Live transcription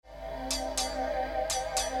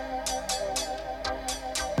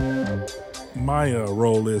My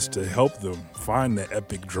role is to help them find the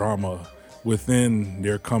epic drama within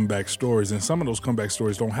their comeback stories. And some of those comeback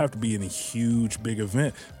stories don't have to be in a huge, big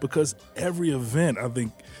event, because every event, I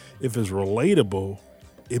think, if it's relatable,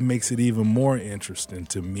 it makes it even more interesting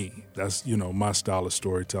to me. That's, my style of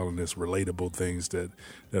storytelling is relatable things that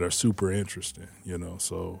are super interesting,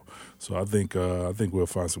 So I think we'll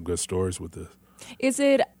find some good stories with this. Is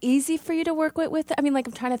it easy for you to work with? I mean,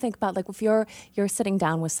 I'm trying to think about, if you're sitting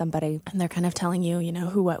down with somebody and they're kind of telling you,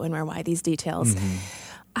 who, what, when, where, why, these details. Mm-hmm.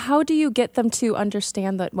 How do you get them to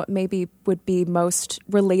understand that what maybe would be most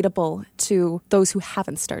relatable to those who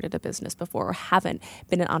haven't started a business before or haven't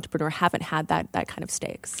been an entrepreneur, haven't had that kind of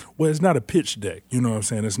stakes? Well, it's not a pitch deck. You know what I'm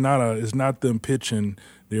saying? It's not them pitching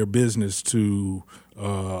their business to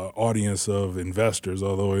audience of investors,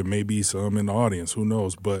 although it may be some in the audience, who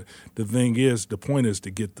knows. But the point is to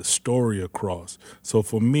get the story across. So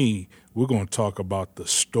for me, we're going to talk about the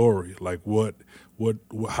story, like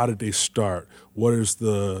how did they start? What is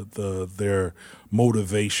their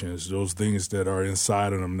motivations? Those things that are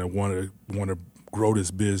inside of them that want to grow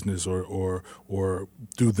this business or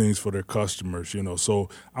do things for their customers. So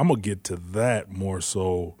I'm gonna get to that more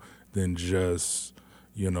so than just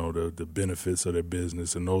the benefits of their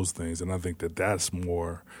business and those things. And I think that's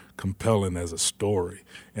more compelling as a story.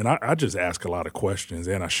 And I just ask a lot of questions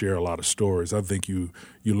and I share a lot of stories. I think you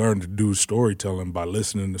learn to do storytelling by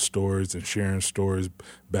listening to stories and sharing stories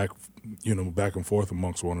back and forth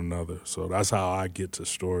amongst one another. So that's how I get to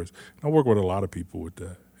stories. I work with a lot of people with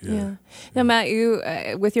that. Yeah. Now, Matt, you,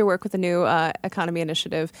 with your work with the New Economy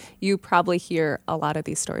Initiative, you probably hear a lot of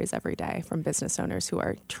these stories every day from business owners who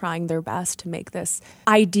are trying their best to make this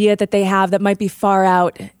idea that they have that might be far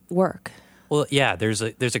out work. Well, yeah, there's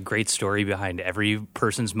a great story behind every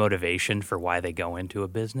person's motivation for why they go into a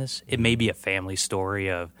business. It may be a family story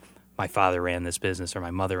of my father ran this business or my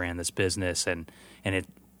mother ran this business, and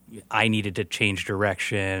I needed to change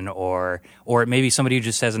direction, or maybe somebody who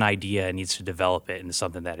just has an idea and needs to develop it into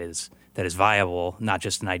something that is viable, not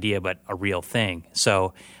just an idea, but a real thing.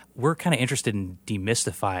 So we're kind of interested in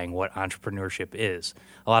demystifying what entrepreneurship is.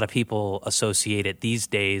 A lot of people associate it these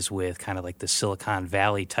days with kind of like the Silicon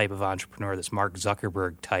Valley type of entrepreneur, this Mark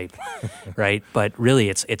Zuckerberg type, right? But really,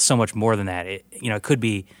 it's so much more than that. It could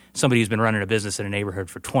be somebody who's been running a business in a neighborhood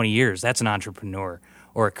for 20 years. That's an entrepreneur.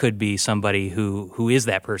 Or it could be somebody who is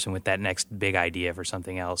that person with that next big idea for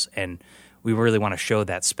something else. And we really want to show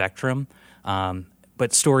that spectrum.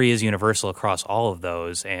 But story is universal across all of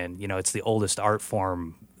those. And, it's the oldest art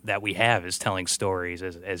form that we have is telling stories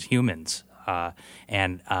as humans.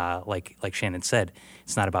 Like Shannon said,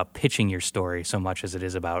 it's not about pitching your story so much as it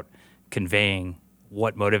is about conveying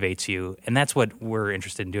what motivates you. And that's what we're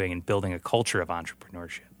interested in doing, in building a culture of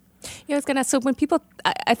entrepreneurship. Yeah, I was going to ask, so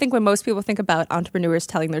I think when most people think about entrepreneurs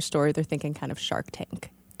telling their story, they're thinking kind of Shark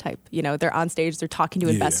Tank type. They're on stage, they're talking to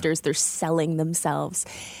investors, they're selling themselves.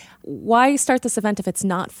 Why start this event if it's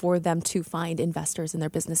not for them to find investors in their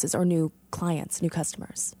businesses or new clients, new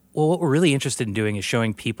customers? Well, what we're really interested in doing is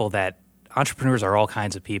showing people that entrepreneurs are all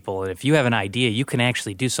kinds of people. And if you have an idea, you can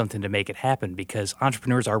actually do something to make it happen, because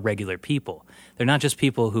entrepreneurs are regular people. They're not just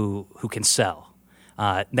people who can sell.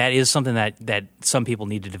 That is something that some people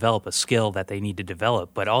need to develop, a skill that they need to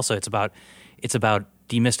develop. But also it's about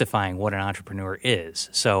demystifying what an entrepreneur is.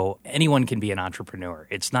 So anyone can be an entrepreneur.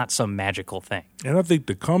 It's not some magical thing. And I think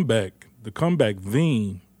the comeback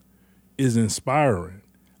theme is inspiring.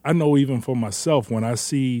 I know even for myself, when I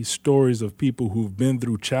see stories of people who've been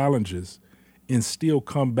through challenges and still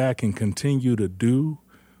come back and continue to do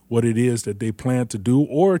what it is that they plan to do,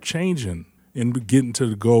 or changing and getting to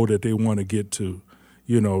the goal that they want to get to.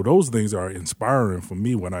 Those things are inspiring for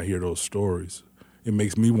me when I hear those stories. It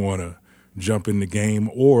makes me want to jump in the game.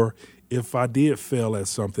 Or if I did fail at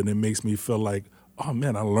something, it makes me feel like, oh,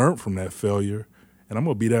 man, I learned from that failure, and I'm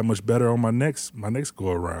going to be that much better on my next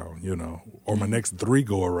go-around, or my next 3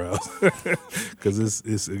 go-arounds, because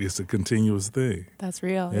it's a continuous thing. That's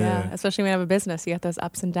real, yeah. Especially when you have a business. You have those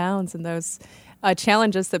ups and downs and those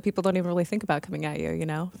challenges that people don't even really think about coming at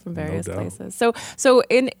you, from various places. So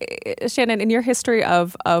Shannon, in your history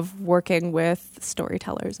of working with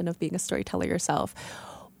storytellers and of being a storyteller yourself,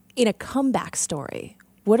 in a comeback story,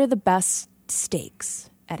 what are the best stakes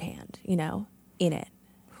at hand, in it?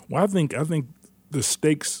 Well, I think the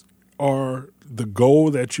stakes are the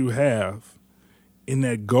goal that you have. In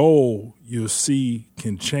that goal, you'll see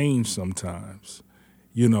can change sometimes,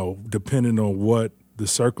 depending on what the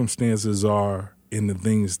circumstances are and the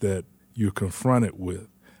things that you're confronted with.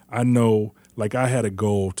 I know, I had a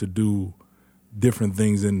goal to do different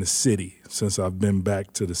things in the city since I've been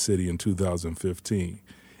back to the city in 2015.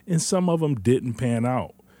 And some of them didn't pan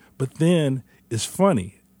out. But then it's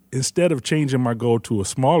funny. Instead of changing my goal to a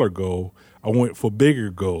smaller goal, I went for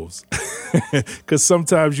bigger goals. Because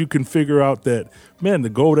sometimes you can figure out that, man, the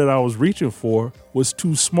goal that I was reaching for was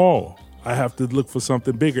too small. I have to look for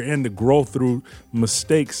something bigger. And the growth through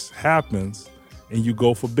mistakes happens, and you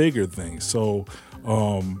go for bigger things. So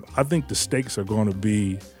I think the stakes are going to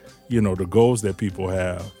be, the goals that people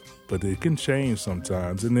have. But it can change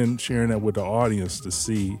sometimes. And then sharing that with the audience to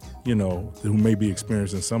see, who may be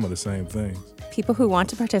experiencing some of the same things. People who want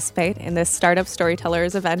to participate in this Startup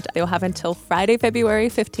Storytellers event, they'll have until Friday, February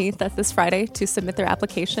 15th, that's this Friday, to submit their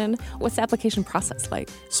application. What's the application process like?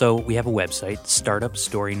 So we have a website,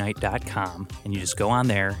 startupstorynight.com, and you just go on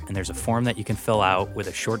there, and there's a form that you can fill out with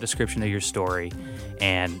a short description of your story,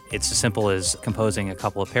 and it's as simple as composing a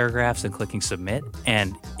couple of paragraphs and clicking submit.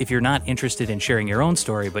 And if you're not interested in sharing your own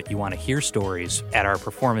story, but you want to hear stories at our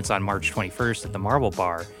performance on March 21st at the Marble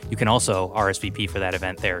Bar, you can also RSVP for that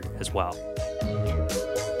event there as well.